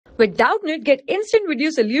With Doubtnut, get instant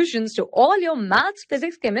video solutions to all your maths,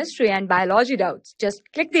 physics, chemistry, and biology doubts. Just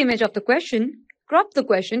click the image of the question, crop the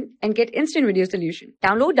question, and get instant video solution.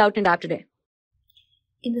 Download Doubtnut app today.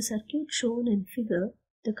 In the circuit shown in figure,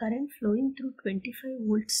 the current flowing through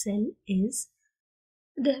 25-volt cell is,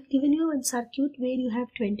 they have given you a circuit where you have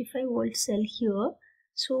 25-volt cell here.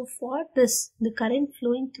 So for this, the current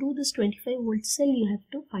flowing through this 25-volt cell, you have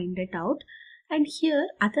to find it out. And here,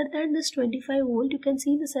 other than this 25 volt, you can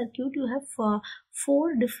see in the circuit you have 4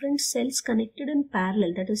 different cells connected in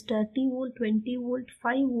parallel. That is 30 volt, 20 volt,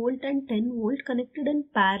 5 volt and 10 volt connected in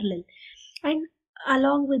parallel. And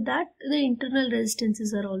along with that, the internal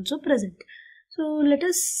resistances are also present. So let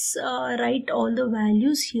us write all the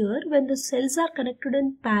values here. When the cells are connected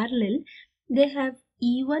in parallel, they have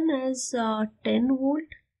E1 as 10 volt,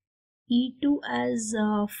 E2 as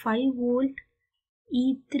 5 volt,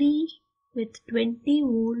 E3 with 20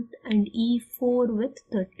 volt and E4 with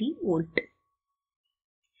 30 volt.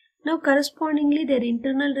 Now correspondingly their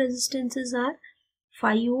internal resistances are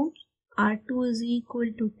 5 ohms, R2 is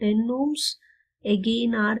equal to 10 ohms,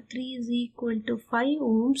 again R3 is equal to 5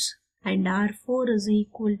 ohms and R4 is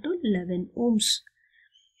equal to 11 ohms.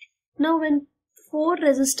 Now when 4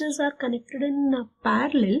 resistors are connected in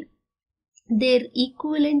parallel, their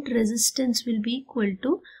equivalent resistance will be equal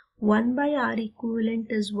to 1 by R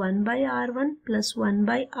equivalent is 1 by R1 plus 1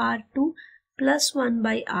 by R2 plus 1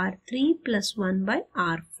 by R3 plus 1 by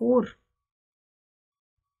R4.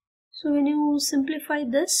 So when you simplify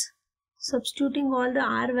this, substituting all the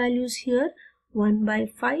R values here, 1 by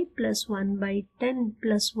 5 plus 1 by 10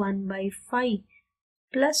 plus 1 by 5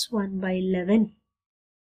 plus 1 by 11.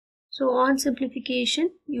 So on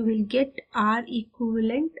simplification, you will get R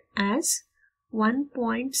equivalent as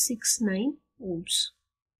 1.69 ohms.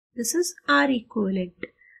 This is R equivalent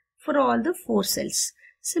for all the 4 cells.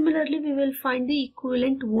 Similarly, we will find the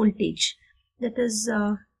equivalent voltage. That is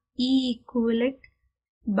E equivalent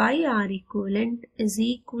by R equivalent is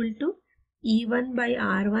equal to E1 by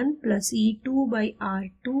R1 plus E2 by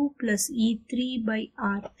R2 plus E3 by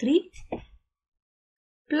R3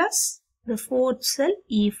 plus the 4th cell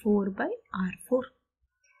E4 by R4.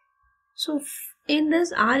 So in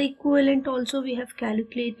this R equivalent also we have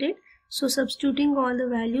calculated. So substituting all the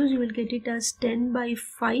values, you will get it as 10 by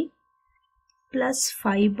 5 plus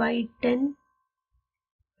 5 by 10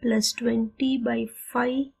 plus 20 by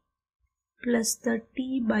 5 plus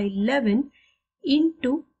 30 by 11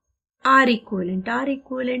 into R equivalent. R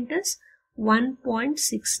equivalent is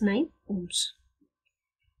 1.69 ohms.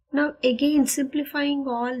 Now again simplifying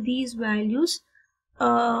all these values,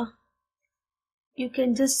 you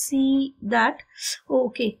can just see that,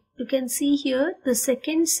 okay, you can see here the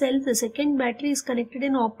second cell, the second battery is connected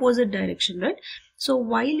in opposite direction, right? So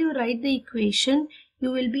while you write the equation,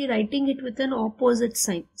 you will be writing it with an opposite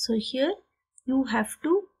sign. So here you have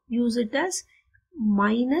to use it as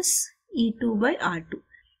minus E2 by R2.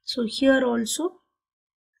 So here also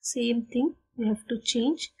same thing, you have to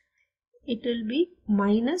change. It will be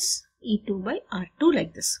minus E2 by R2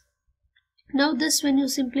 like this. Now this, when you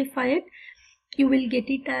simplify it, you will get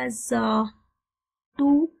it as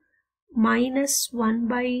 2 minus 1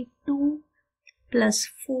 by 2 plus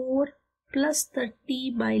 4 plus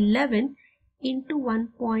 30 by 11 into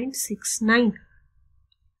 1.69.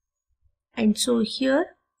 And so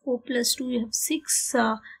here 4 plus 2 you have 6,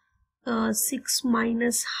 6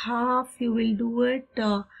 minus half you will do it,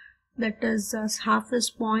 that is half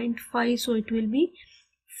is 0.5, so it will be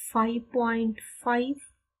 5.5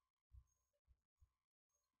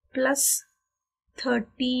 plus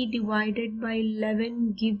 30 divided by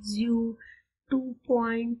 11 gives you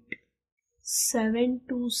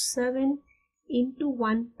 2.727 into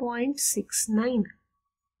 1.69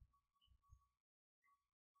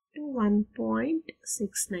 to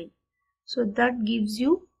 1.69. So that gives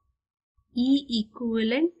you E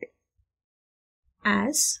equivalent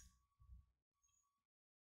as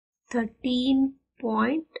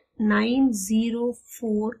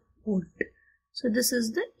 13.904 volt. So this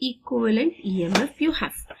is the equivalent EMF you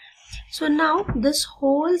have. So now this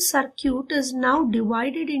whole circuit is now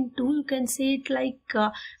divided into, you can say it like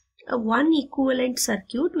one equivalent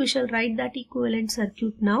circuit. We shall write that equivalent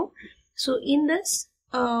circuit now. So in this,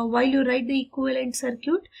 while you write the equivalent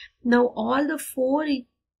circuit, now all the 4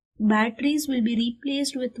 batteries will be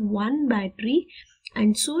replaced with one battery,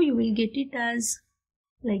 and so you will get it as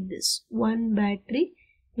like this, one battery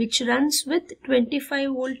which runs with 25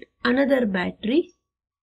 volt another battery.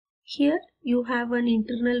 Here you have an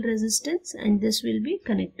internal resistance and this will be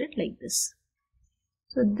connected like this.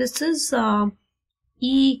 So this is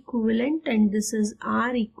E equivalent and this is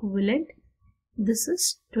R equivalent. This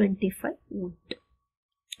is 25 volt.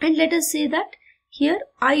 And let us say that here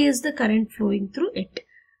I is the current flowing through it.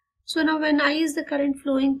 So now when I is the current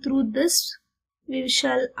flowing through this, we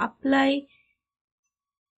shall apply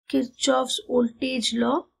Kirchhoff's voltage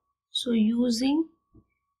law. So using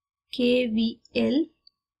KVL,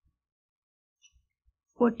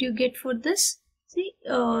 what you get for this? See,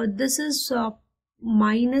 this is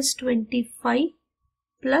minus 25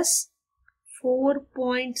 plus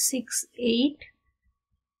 4.68.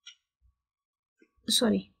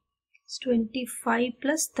 Sorry, it's 25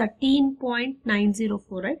 plus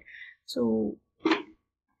 13.904, right? So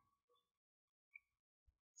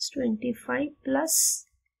it's 25 plus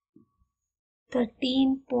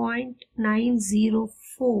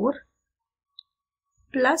 13.904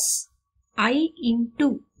 plus I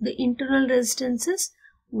into the internal resistance is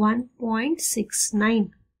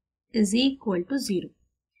 1.69 is equal to 0.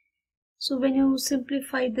 So when you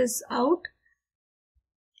simplify this out,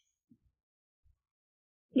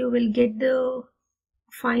 you will get the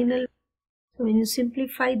final. So when you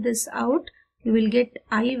simplify this out, you will get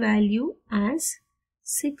I value as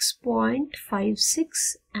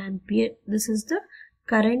 6.56 ampere. This is the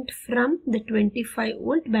current from the 25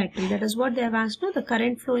 volt battery. That is what they have asked. No, the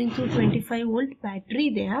current flowing through 25 volt battery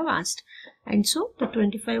they have asked. And so the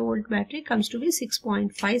 25 volt battery comes to be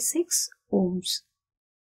 6.56 ohms.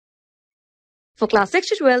 For class 6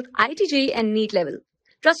 to 12, IIT JEE and NEET level.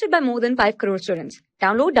 Trusted by more than 5 crore students.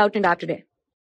 Download Doubtnut app today.